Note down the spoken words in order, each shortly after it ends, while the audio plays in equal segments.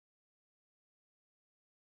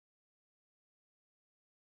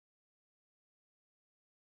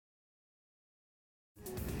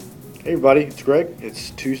Hey everybody, it's Greg. It's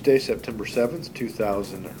Tuesday, September 7th,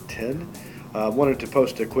 2010. Wanted to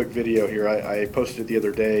post a quick video here. I posted it the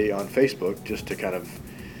other day on Facebook just to kind of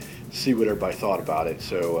see what everybody thought about it.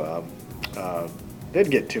 Didn't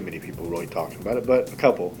get too many people really talking about it, but a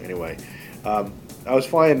couple anyway. I was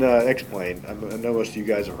flying X-Plane. I know most of you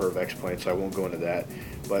guys have heard of X-Plane, so I won't go into that.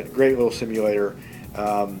 But great little simulator.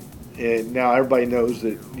 And now everybody knows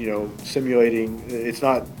that, simulating, it's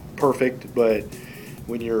not perfect, but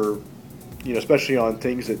when you're especially on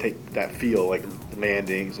things that take that feel, like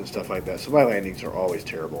landings and stuff like that. So my landings are always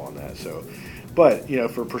terrible on that. But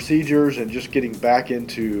for procedures and just getting back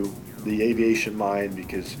into the aviation mind,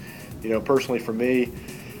 because, personally for me,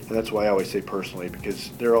 and that's why I always say personally, because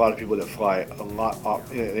there are a lot of people that fly a lot,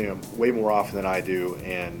 way more often than I do,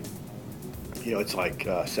 and it's like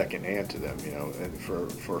second hand to them, and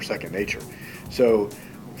for second nature. So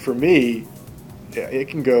for me, yeah, I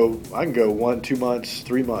can go 1, 2 months,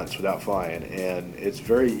 3 months without flying, and it's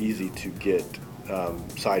very easy to get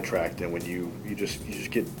sidetracked. And when you just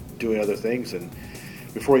get doing other things, and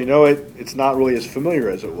before you know it, it's not really as familiar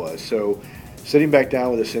as it was. So, sitting back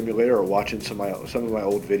down with a simulator or watching some of my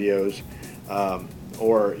old videos,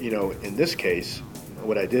 or in this case,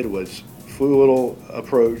 what I did was flew a little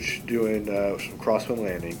approach, doing some crosswind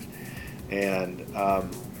landings, and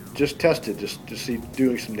just tested, just to see,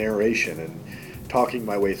 doing some narration and talking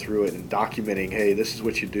my way through it and documenting, hey, this is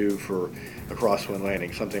what you do for a crosswind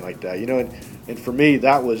landing, something like that. And for me,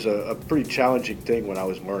 that was a pretty challenging thing when I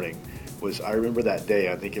was learning. I remember that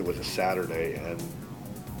day, I think it was a Saturday,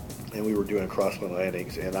 and we were doing crosswind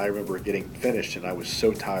landings, and I remember getting finished, and I was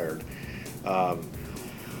so tired. And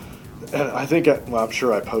I'm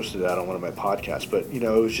sure I posted that on one of my podcasts, but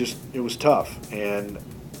it was tough. And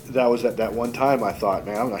that was at that one time I thought,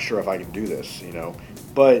 man, I'm not sure if I can do this,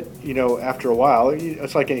 But, after a while,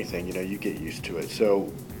 it's like anything, you get used to it.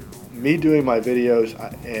 So me doing my videos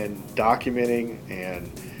and documenting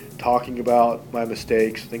and talking about my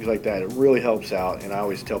mistakes, things like that, it really helps out. And I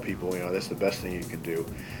always tell people, that's the best thing you can do.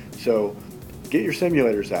 So get your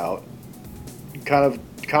simulators out, kind of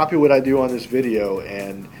copy what I do on this video,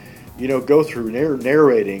 and, go through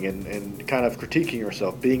narrating and kind of critiquing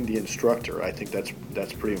yourself, being the instructor. I think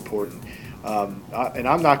that's pretty important. And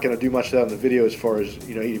I'm not going to do much of that in the video as far as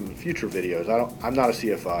even future videos. I'm not a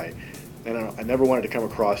CFI, and I never wanted to come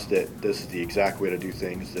across that this is the exact way to do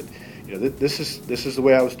things. That this is the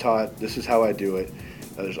way I was taught. This is how I do it.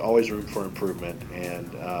 There's always room for improvement, and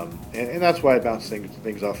that's why I bounce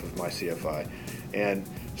things off of my CFI. And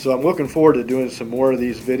so I'm looking forward to doing some more of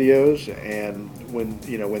these videos. And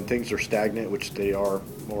when things are stagnant, which they are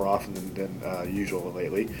more often than usual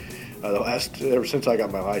lately, ever since I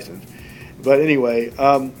got my license. But anyway,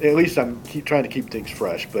 at least I'm trying to keep things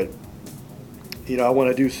fresh. But I want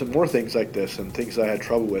to do some more things like this and things I had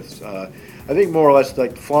trouble with. I think more or less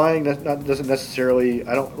like flying doesn't necessarily.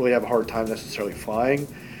 I don't really have a hard time necessarily flying.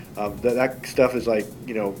 That stuff is like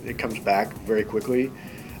it comes back very quickly.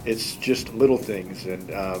 It's just little things, and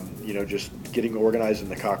just getting organized in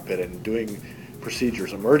the cockpit and doing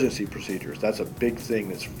procedures, emergency procedures. That's a big thing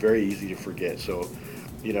that's very easy to forget. So,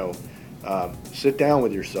 sit down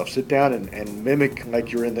with yourself. Sit down and mimic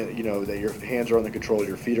like you're in the, that your hands are on the controls,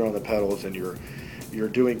 your feet are on the pedals, and you're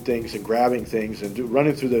doing things and grabbing things and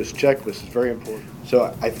running through those checklists is very important.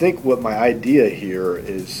 So I think what my idea here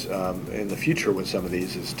is in the future with some of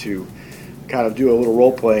these is to kind of do a little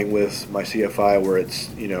role playing with my CFI where it's,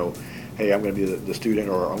 hey, I'm going to be the student,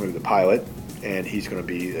 or I'm going to be the pilot, and he's going to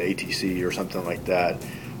be the ATC or something like that.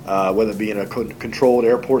 Whether it be in a controlled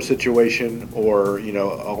airport situation or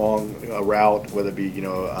along a route, whether it be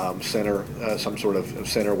center, some sort of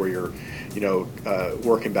center where you're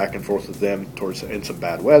working back and forth with them in some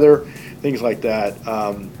bad weather, things like that.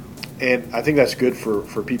 And I think that's good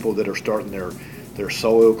for people that are starting their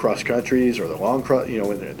solo cross countries or their long cross,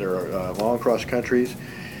 when they're long cross countries.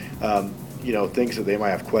 Things that they might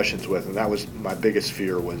have questions with, and that was my biggest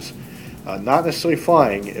fear was. Not necessarily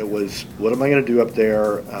flying. It was, what am I going to do up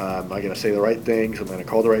there? Am I going to say the right things? Am I going to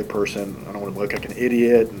call the right person? I don't want to look like an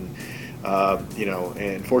idiot. And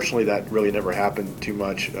and fortunately that really never happened too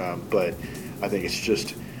much. But I think it's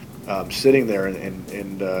just sitting there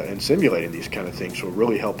and simulating these kind of things will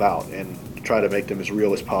really help out and try to make them as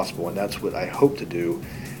real as possible. And that's what I hope to do,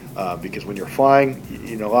 because when you're flying,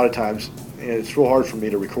 a lot of times, it's real hard for me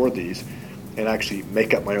to record these and actually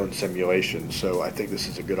make up my own simulation. So I think this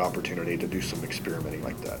is a good opportunity to do some experimenting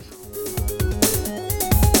like that.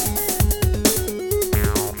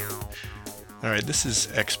 Alright, this is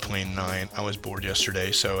X-Plane 9. I was bored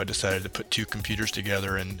yesterday, so I decided to put two computers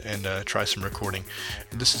together and try some recording.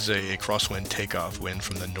 This is a crosswind takeoff wind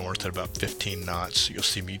from the north at about 15 knots. You'll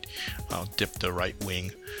see me dip the right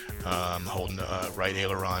wing, holding the right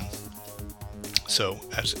aileron. So,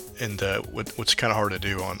 what's kind of hard to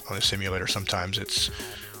do on a simulator sometimes, it's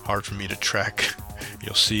hard for me to track.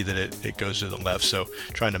 You'll see that it goes to the left, so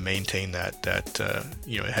trying to maintain that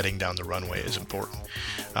heading down the runway is important.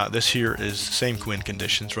 This here is the same wind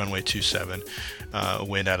conditions, runway 27,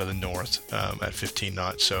 wind out of the north at 15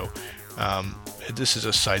 knots. So this is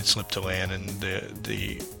a side slip to land, and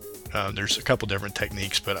there's a couple different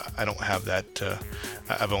techniques, but I don't have that.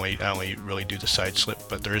 I only really do the side slip,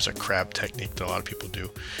 but there is a crab technique that a lot of people do.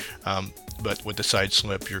 But with the side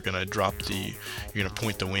slip, you're going to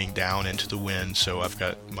point the wing down into the wind. So I've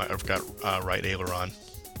got right aileron,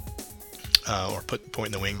 or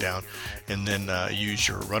point the wing down, and then use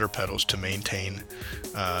your rudder pedals to maintain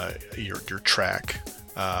your track.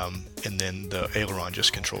 And then the aileron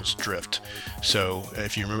just controls drift. So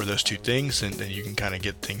if you remember those two things, then you can kind of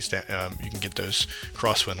get things down. You can get those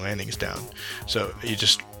crosswind landings down. So you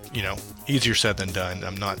just, easier said than done.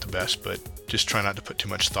 I'm not the best, but just try not to put too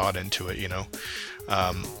much thought into it.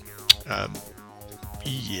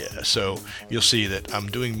 Yeah. So you'll see that I'm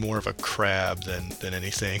doing more of a crab than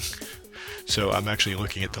anything. So I'm actually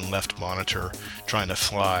looking at the left monitor, trying to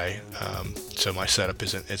fly. So my setup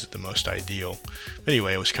isn't the most ideal.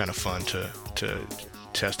 Anyway, it was kind of fun to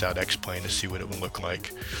test out X-Plane to see what it would look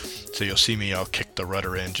like. So you'll see me, I'll kick the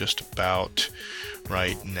rudder in just about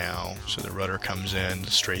right now. So the rudder comes in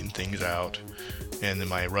to straighten things out, and then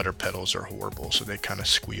my rudder pedals are horrible, so they kind of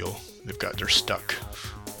squeal. They're stuck.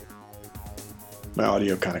 My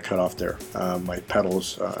audio kind of cut off there. My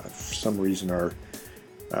pedals, for some reason, are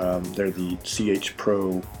they're the CH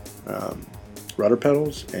Pro rudder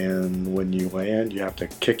pedals, and when you land, you have to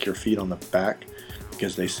kick your feet on the back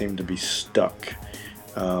because they seem to be stuck.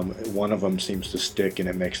 One of them seems to stick, and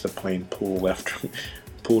it makes the plane pull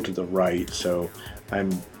to the right. So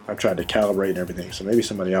I've tried to calibrate and everything. So maybe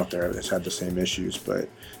somebody out there has had the same issues, but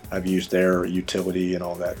I've used their utility and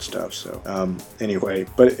all that stuff. So anyway,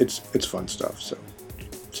 but it's fun stuff. So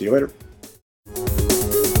see you later.